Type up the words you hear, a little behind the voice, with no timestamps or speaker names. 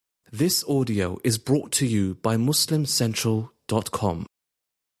This audio is brought to you by MuslimCentral.com.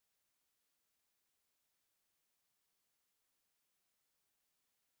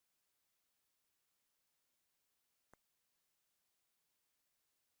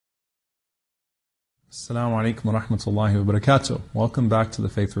 Assalamu alaikum wa rahmatullahi wa barakatuh. Welcome back to the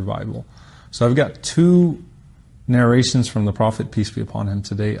Faith Revival. So I've got two narrations from the Prophet, peace be upon him,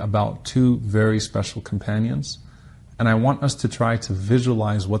 today about two very special companions. And I want us to try to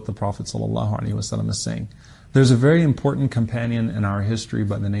visualize what the Prophet ﷺ is saying. There's a very important companion in our history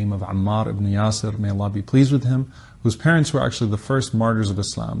by the name of Ammar ibn Yasir, may Allah be pleased with him, whose parents were actually the first martyrs of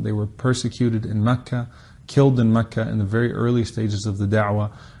Islam. They were persecuted in Mecca, killed in Mecca in the very early stages of the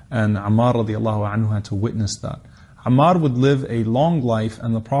da'wah, and Ammar radiallahu anhu had to witness that. Ammar would live a long life,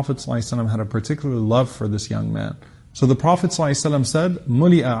 and the Prophet ﷺ had a particular love for this young man. So the Prophet ﷺ said,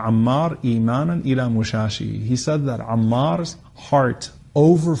 Muli'a Ammar imanan ila mushashi. He said that Ammar's heart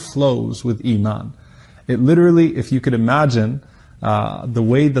overflows with iman. It literally, if you could imagine the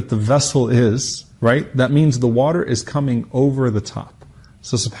way that the vessel is, right? That means the water is coming over the top.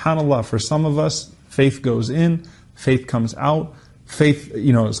 So subhanAllah, for some of us, faith goes in, faith comes out. Faith,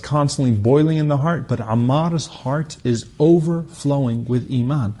 is constantly boiling in the heart, but Ammar's heart is overflowing with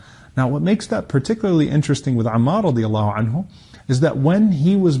iman. Now, what makes that particularly interesting with Ammar radiallahu anhu is that when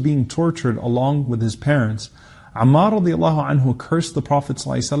he was being tortured along with his parents, Ammar radiallahu anhu cursed the Prophet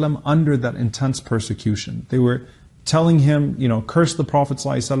ﷺ under that intense persecution. They were telling him, curse the Prophet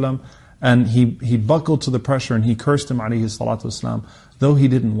ﷺ, and he buckled to the pressure and he cursed him alayhi salatu wasalam, though he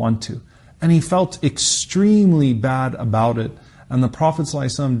didn't want to. And he felt extremely bad about it. And the Prophet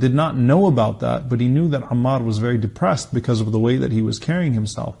ﷺ did not know about that, but he knew that Ammar was very depressed because of the way that he was carrying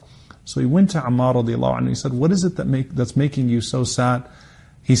himself. So he went to Ammar radiallahu anhu, he said, what is it that's making you so sad?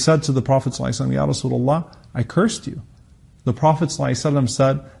 He said to the Prophet ﷺ, Ya Rasulullah, I cursed you. The Prophet ﷺ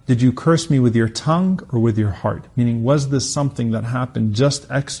said, did you curse me with your tongue or with your heart? Meaning, was this something that happened just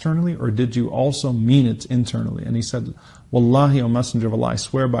externally, or did you also mean it internally? And he said, Wallahi, O Messenger of Allah, I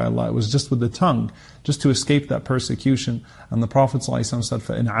swear by Allah, it was just with the tongue, just to escape that persecution. And the Prophet ﷺ said,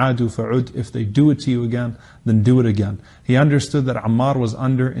 فَإِنْ عَادُوا فَعُدْ. If they do it to you again, then do it again. He understood that Ammar was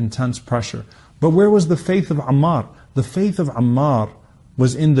under intense pressure. But where was the faith of Ammar? The faith of Ammar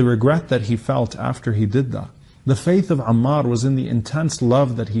was in the regret that he felt after he did that. The faith of Ammar was in the intense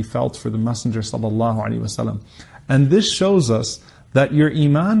love that he felt for the Messenger ﷺ. And this shows us that your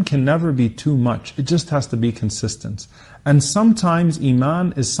iman can never be too much. It just has to be consistent. And sometimes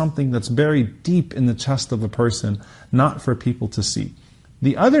iman is something that's buried deep in the chest of a person, not for people to see.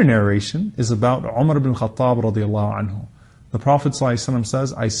 The other narration is about Umar ibn Khattab radiallahu anhu. The Prophet ﷺ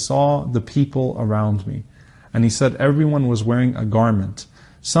says, I saw the people around me. And he said everyone was wearing a garment.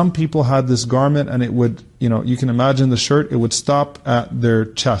 Some people had this garment and it would, you can imagine the shirt, it would stop at their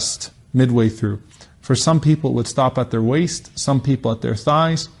chest, midway through. For some people it would stop at their waist, some people at their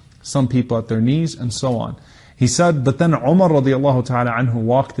thighs, some people at their knees, and so on. He said, but then Umar radiallahu ta'ala anhu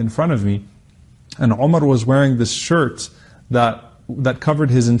walked in front of me, and Umar was wearing this shirt that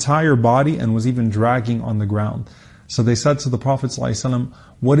covered his entire body and was even dragging on the ground. So they said to the Prophet ﷺ,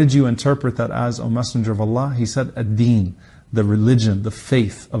 what did you interpret that as, O Messenger of Allah? He said, ad-deen, the religion, the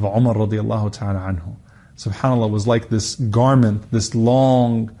faith of Umar radiallahu ta'ala anhu. SubhanAllah, was like this garment, this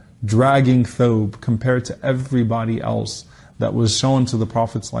long, dragging thobe compared to everybody else that was shown to the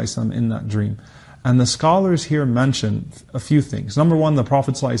Prophet ﷺ in that dream. And the scholars here mention a few things. Number one, the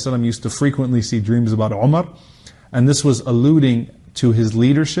Prophet ﷺ used to frequently see dreams about Umar, and this was alluding to his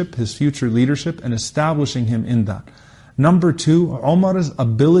leadership, his future leadership, and establishing him in that. Number two, Umar's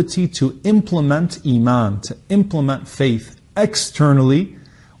ability to implement iman, to implement faith externally,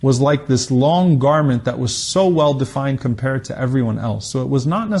 was like this long garment that was so well defined compared to everyone else. So it was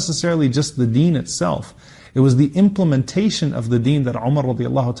not necessarily just the deen itself. It was the implementation of the deen that Umar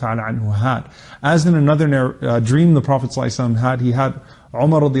radiallahu ta'ala anhu had. As in another dream the Prophet ﷺ had, he had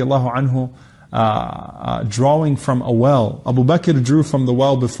Umar radiallahu anhu drawing from a well. Abu Bakr drew from the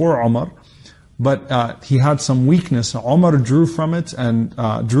well before Umar, but he had some weakness. Umar drew from it and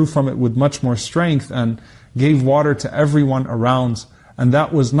drew from it with much more strength and gave water to everyone around. And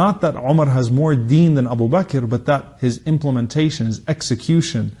that was not that Umar has more deen than Abu Bakr, but that his implementation, his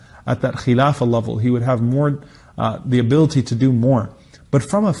execution at that khilafah level, he would have more, the ability to do more. But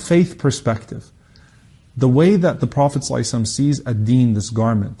from a faith perspective, the way that the Prophet ﷺ sees ad-deen, this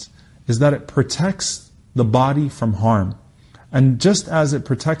garment, is that it protects the body from harm. And just as it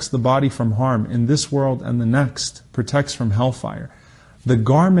protects the body from harm in this world and the next, protects from hellfire, the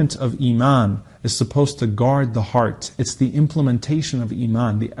garment of iman is supposed to guard the heart. It's the implementation of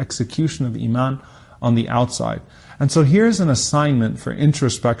iman, the execution of iman on the outside. And so here's an assignment for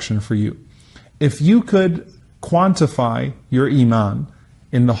introspection for you. If you could quantify your iman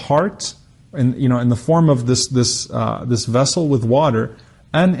in the heart, in the form of this vessel with water,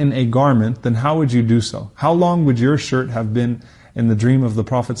 and in a garment, then how would you do so? How long would your shirt have been in the dream of the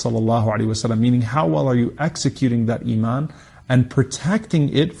Prophet ﷺ? Meaning, how well are you executing that iman and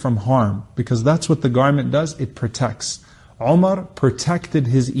protecting it from harm? Because that's what the garment does, it protects. Umar protected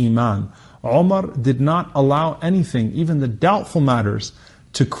his iman. Umar did not allow anything, even the doubtful matters,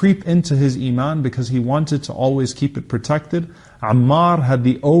 to creep into his iman because he wanted to always keep it protected. Ammar had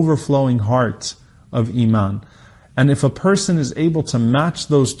the overflowing heart of iman. And if a person is able to match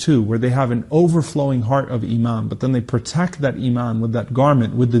those two, where they have an overflowing heart of iman, but then they protect that iman with that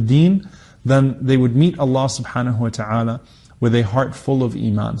garment, with the deen, then they would meet Allah subhanahu wa ta'ala with a heart full of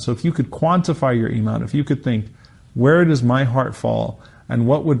iman. So if you could quantify your iman, if you could think, where does my heart fall, and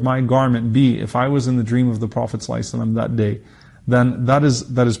what would my garment be if I was in the dream of the Prophet ﷺ that day, then that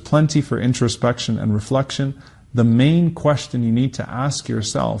is plenty for introspection and reflection. The main question you need to ask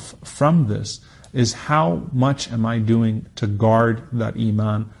yourself from this is, how much am I doing to guard that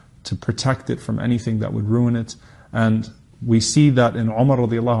iman, to protect it from anything that would ruin it? And we see that in Umar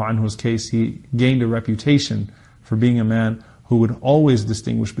radiallahu anhu's case, he gained a reputation for being a man who would always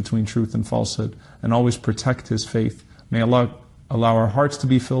distinguish between truth and falsehood and always protect his faith. May Allah allow our hearts to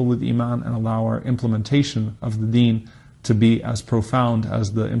be filled with iman and allow our implementation of the deen to be as profound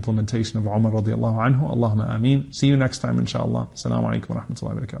as the implementation of Umar radiallahu anhu. Allahumma ameen. See you next time, inshallah. Assalamu alaikum wa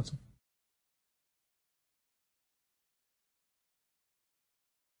rahmatullahi wa barakatuh.